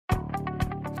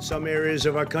Some areas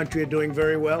of our country are doing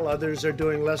very well, others are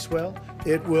doing less well.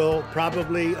 It will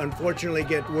probably, unfortunately,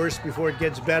 get worse before it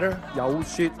gets better. 有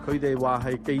說佢哋話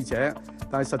係記者，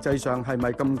但係實際上係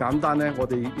咪咁簡單呢？我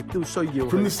哋亦都需要。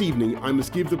From this evening, I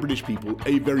must give the British people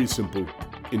a very simple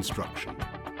instruction.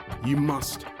 You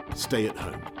must stay at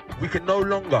home. We can no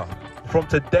longer, from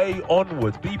today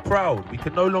onwards, be proud. We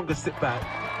can no longer sit back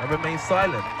and remain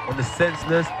silent on the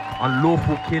senseless,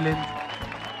 unlawful killings,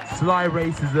 sly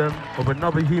racism of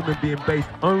another human being based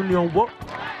only on what?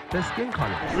 Their skin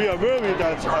colour. We are worried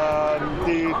that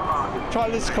the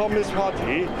Chinese Communist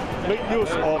Party make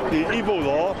use of the evil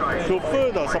law to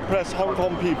further suppress Hong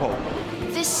Kong people.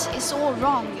 This is all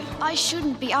wrong. I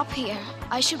shouldn't be up here.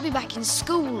 I should be back in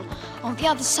school on the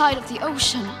other side of the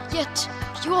ocean. Yet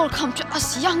you all come to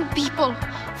us young people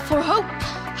for hope.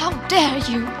 How dare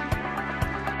you?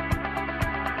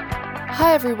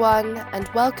 Hi everyone, and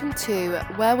welcome to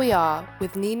Where We Are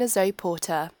with Nina Zoe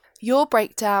Porter, your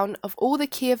breakdown of all the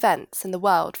key events in the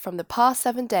world from the past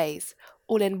 7 days,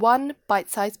 all in one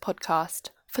bite-sized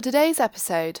podcast. For today's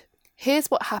episode,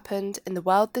 here's what happened in the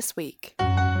world this week.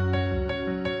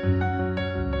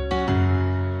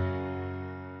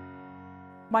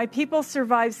 My people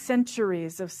survived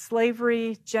centuries of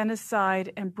slavery,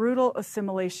 genocide, and brutal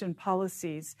assimilation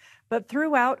policies. But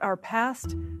throughout our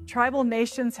past, tribal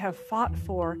nations have fought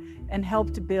for and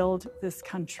helped build this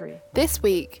country. This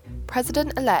week,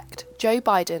 President-elect Joe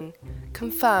Biden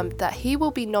confirmed that he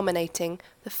will be nominating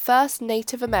the first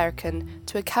Native American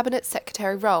to a cabinet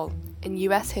secretary role in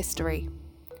US history.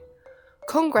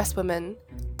 Congresswoman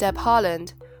Deb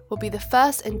Haaland will be the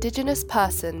first Indigenous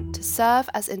person to serve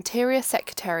as Interior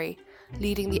Secretary,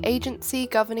 leading the agency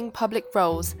governing public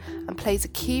roles and plays a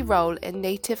key role in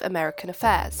Native American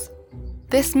affairs.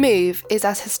 This move is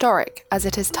as historic as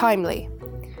it is timely.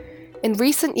 In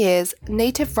recent years,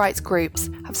 Native rights groups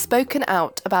have spoken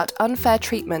out about unfair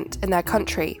treatment in their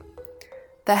country.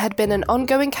 There had been an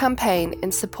ongoing campaign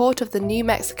in support of the New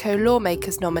Mexico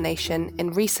lawmakers nomination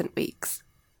in recent weeks.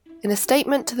 In a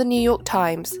statement to the New York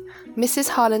Times, Mrs.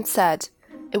 Haaland said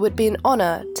it would be an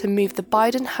honour to move the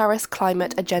Biden-Harris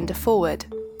climate agenda forward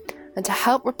and to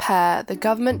help repair the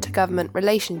government-to-government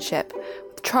relationship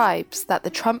with tribes that the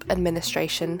Trump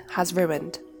administration has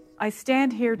ruined. I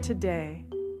stand here today,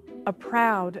 a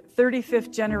proud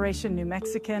 35th generation New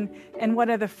Mexican and one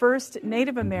of the first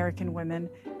Native American women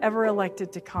ever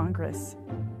elected to Congress.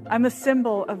 I'm a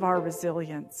symbol of our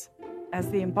resilience as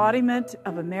the embodiment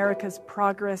of America's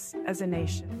progress as a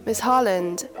nation. Ms.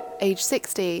 Haaland, age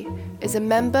 60, is a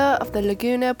member of the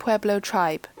Laguna Pueblo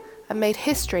tribe and made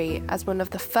history as one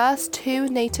of the first 2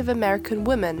 Native American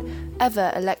women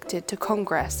ever elected to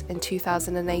Congress in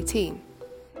 2018.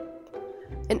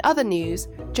 In other news,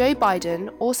 Joe Biden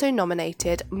also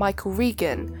nominated Michael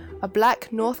Regan, a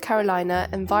black North Carolina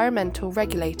environmental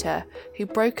regulator who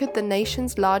brokered the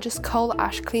nation's largest coal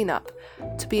ash cleanup,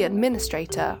 to be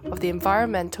administrator of the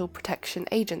Environmental Protection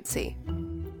Agency.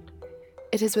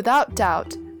 It is without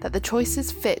doubt that the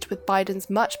choices fit with Biden's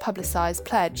much publicized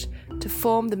pledge to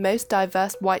form the most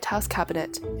diverse White House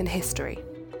cabinet in history.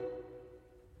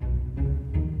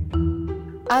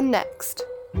 And next.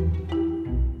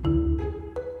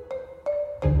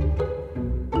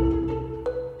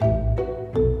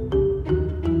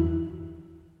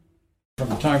 From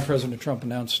the time President Trump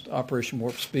announced Operation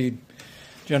Warp Speed,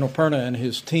 General Perna and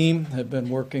his team have been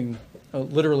working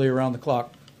literally around the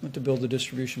clock to build the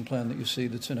distribution plan that you see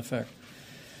that's in effect.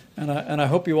 And I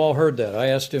hope you all heard that. I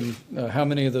asked him how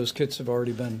many of those kits have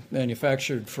already been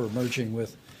manufactured for merging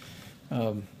with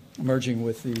the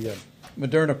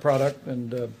Moderna product,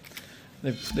 and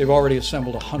they've already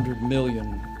assembled 100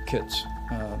 million kits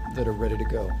that are ready to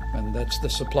go, and that's the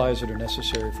supplies that are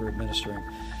necessary for administering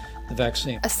the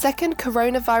vaccine. A second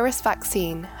coronavirus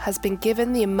vaccine has been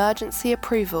given the emergency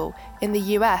approval in the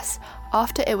US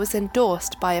after it was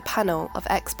endorsed by a panel of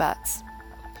experts.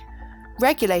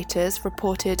 Regulators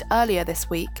reported earlier this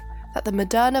week that the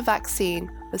Moderna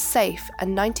vaccine was safe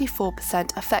and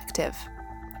 94% effective.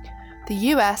 The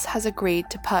US has agreed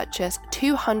to purchase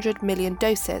 200 million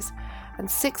doses, and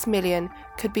 6 million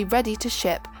could be ready to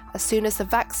ship as soon as the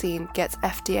vaccine gets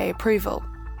FDA approval.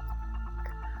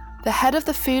 The head of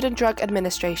the Food and Drug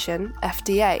Administration,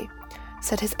 FDA,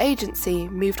 said his agency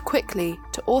moved quickly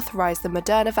to authorize the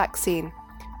Moderna vaccine,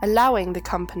 allowing the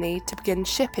company to begin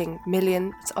shipping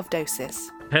millions of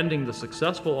doses. Pending the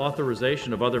successful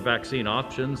authorization of other vaccine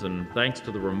options and thanks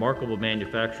to the remarkable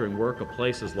manufacturing work of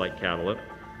places like Catalent,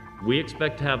 we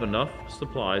expect to have enough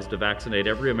supplies to vaccinate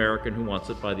every American who wants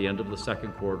it by the end of the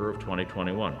second quarter of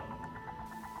 2021.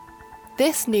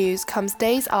 This news comes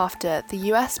days after the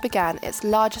US began its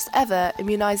largest ever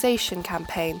immunisation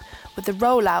campaign with the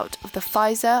rollout of the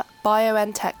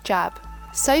Pfizer-BioNTech jab.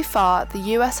 So far, the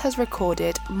US has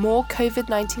recorded more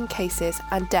COVID-19 cases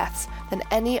and deaths than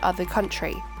any other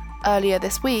country. Earlier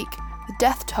this week, the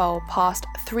death toll passed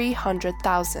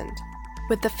 300,000.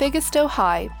 With the figure still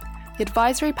high, the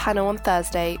advisory panel on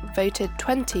Thursday voted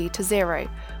 20-0,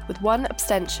 with one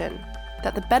abstention,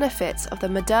 that the benefits of the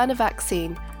Moderna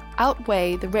vaccine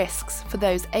outweigh the risks for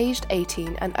those aged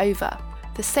 18 and over.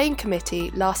 The same committee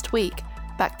last week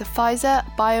backed the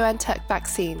Pfizer-BioNTech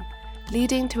vaccine,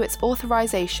 leading to its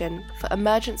authorization for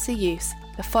emergency use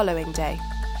the following day.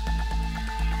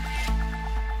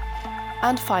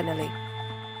 And finally,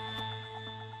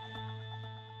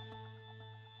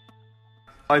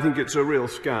 I think it's a real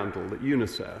scandal that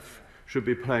UNICEF should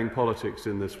be playing politics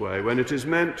in this way when it is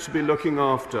meant to be looking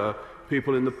after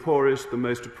people in the poorest, the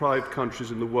most deprived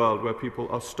countries in the world, where people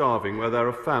are starving, where there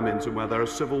are famines and where there are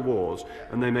civil wars,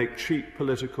 and they make cheap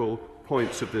political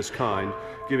points of this kind,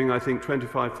 giving, I think,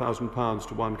 £25,000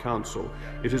 to one council.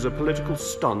 It is a political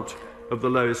stunt of the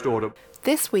lowest order.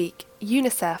 This week,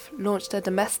 UNICEF launched a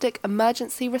domestic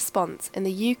emergency response in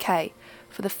the UK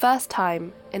for the first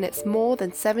time in its more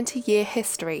than 70-year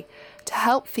history to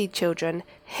help feed children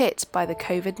hit by the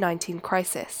COVID-19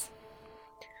 crisis.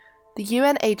 The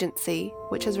UN agency,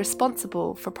 which is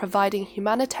responsible for providing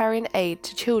humanitarian aid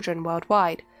to children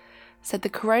worldwide, said the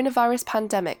coronavirus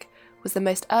pandemic was the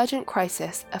most urgent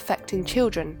crisis affecting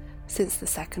children since the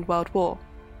Second World War.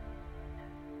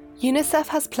 UNICEF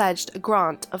has pledged a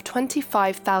grant of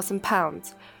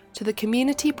 £25,000 to the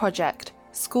community project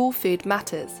School Food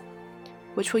Matters,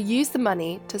 which will use the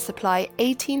money to supply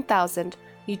 18,000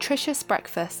 nutritious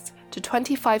breakfasts to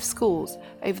 25 schools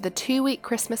over the 2-week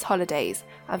Christmas holidays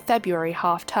and February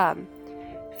half-term,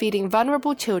 feeding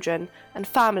vulnerable children and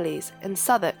families in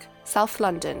Southwark, South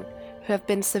London, who have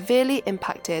been severely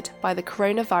impacted by the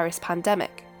coronavirus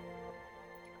pandemic.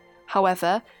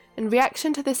 However, in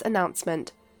reaction to this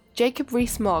announcement, Jacob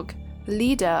Rees-Mogg, the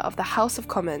leader of the House of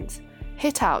Commons,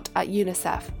 hit out at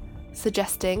UNICEF,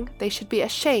 suggesting they should be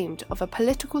ashamed of a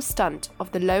political stunt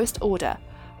of the lowest order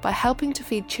by helping to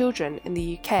feed children in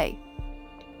the UK.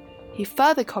 He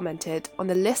further commented on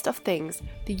the list of things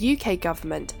the UK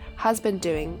government has been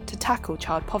doing to tackle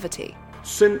child poverty.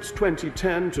 Since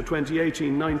 2010 to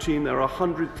 2018-19, there are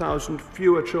 100,000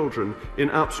 fewer children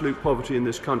in absolute poverty in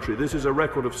this country. This is a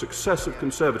record of successive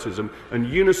conservatism, and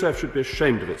UNICEF should be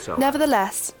ashamed of itself.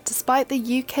 Nevertheless, despite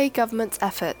the UK government's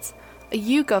efforts, a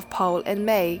YouGov poll in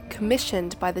May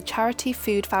commissioned by the Charity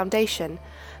Food Foundation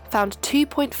found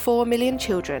 2.4 million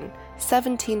children,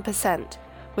 17%,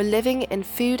 were living in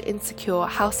food-insecure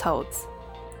households.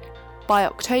 By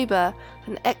October,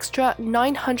 an extra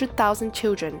 900,000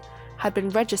 children had been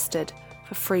registered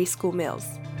for free school meals.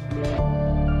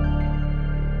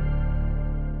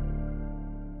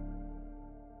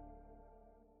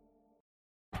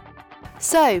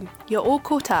 So, you're all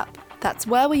caught up. That's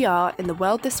where we are in the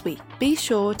world this week. Be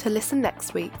sure to listen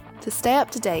next week to stay up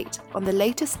to date on the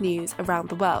latest news around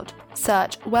the world.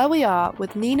 Search Where We Are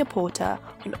with Nina Porter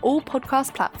on all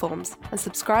podcast platforms and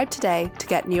subscribe today to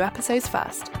get new episodes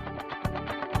first.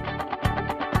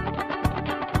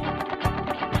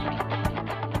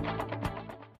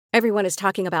 Everyone is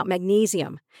talking about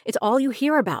magnesium. It's all you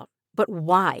hear about. But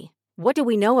why? What do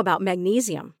we know about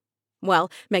magnesium? Well,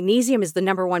 magnesium is the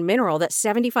 #1 mineral that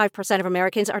 75% of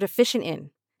Americans are deficient in.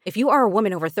 If you are a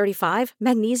woman over 35,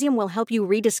 magnesium will help you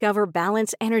rediscover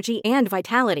balance, energy, and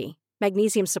vitality.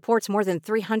 Magnesium supports more than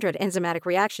 300 enzymatic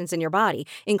reactions in your body,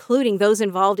 including those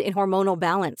involved in hormonal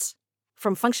balance.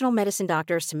 From functional medicine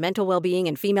doctors to mental well-being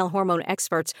and female hormone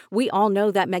experts, we all know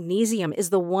that magnesium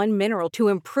is the one mineral to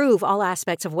improve all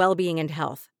aspects of well-being and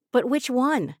health. But which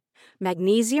one?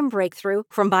 Magnesium Breakthrough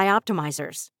from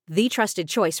Bioptimizers, the trusted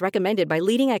choice recommended by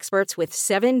leading experts with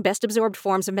 7 best-absorbed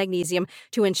forms of magnesium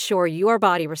to ensure your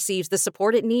body receives the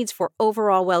support it needs for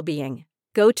overall well-being.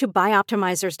 Go to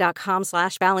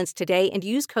bioptimizers.com/balance today and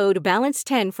use code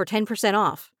BALANCE10 for 10%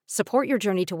 off. Support your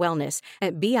journey to wellness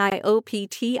at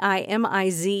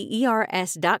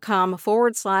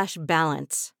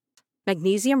bioptimizers.com/balance.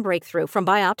 Magnesium Breakthrough from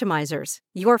Bioptimizers,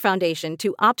 your foundation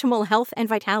to optimal health and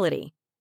vitality.